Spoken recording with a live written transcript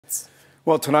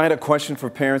Well, tonight, a question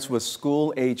for parents with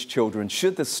school-age children.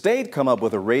 Should the state come up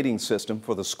with a rating system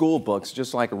for the school books,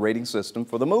 just like a rating system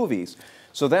for the movies?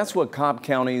 So that's what Cobb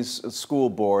County's school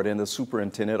board and the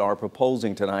superintendent are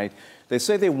proposing tonight. They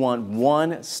say they want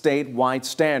one statewide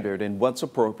standard in what's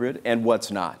appropriate and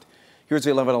what's not. Here's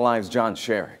 11 Alive's John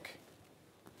Sherrick.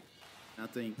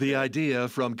 The idea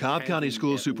from Cobb County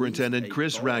School Superintendent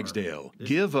Chris Ragsdale: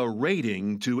 give a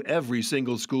rating to every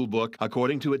single school book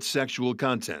according to its sexual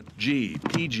content, G,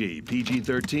 PG,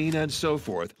 PG-13, and so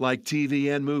forth, like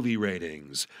TV and movie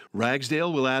ratings.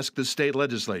 Ragsdale will ask the state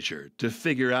legislature to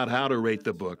figure out how to rate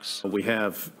the books. We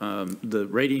have the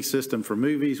rating system for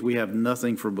movies. We have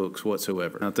nothing for books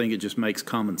whatsoever. I think it just makes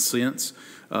common sense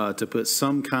to put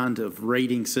some kind of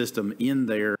rating system in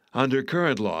there. Under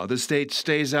current law, the state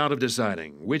stays out of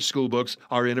deciding which school books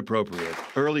are inappropriate.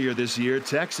 Earlier this year,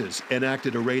 Texas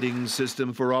enacted a rating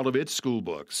system for all of its school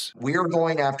books. We are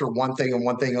going after one thing and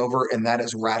one thing over, and that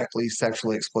is radically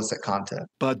sexually explicit content.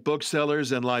 But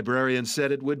booksellers and librarians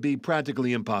said it would be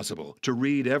practically impossible to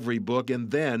read every book and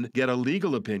then get a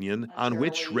legal opinion on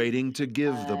which rating to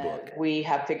give the book. We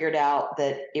have figured out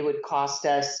that it would cost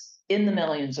us in the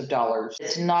millions of dollars.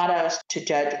 It's not us to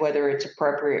judge whether it's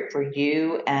appropriate for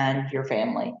you and your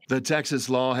family. The Texas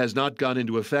law has not gone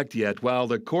into effect yet, while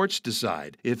the courts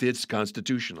decide if it's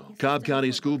constitutional. Cobb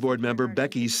County School Board member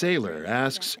Becky Saylor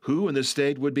asks who in the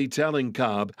state would be telling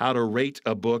Cobb how to rate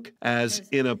a book as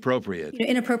inappropriate.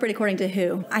 Inappropriate according to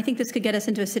who? I think this could get us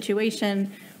into a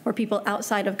situation where people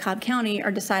outside of Cobb County are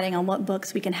deciding on what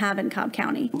books we can have in Cobb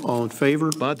County. All in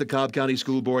favor? But the Cobb County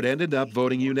School Board ended up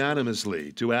voting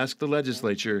unanimously to ask the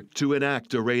legislature to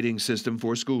enact a rating system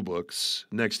for school books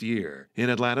next year.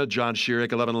 In Atlanta, John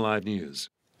Sherrick, 11 Alive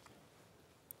News.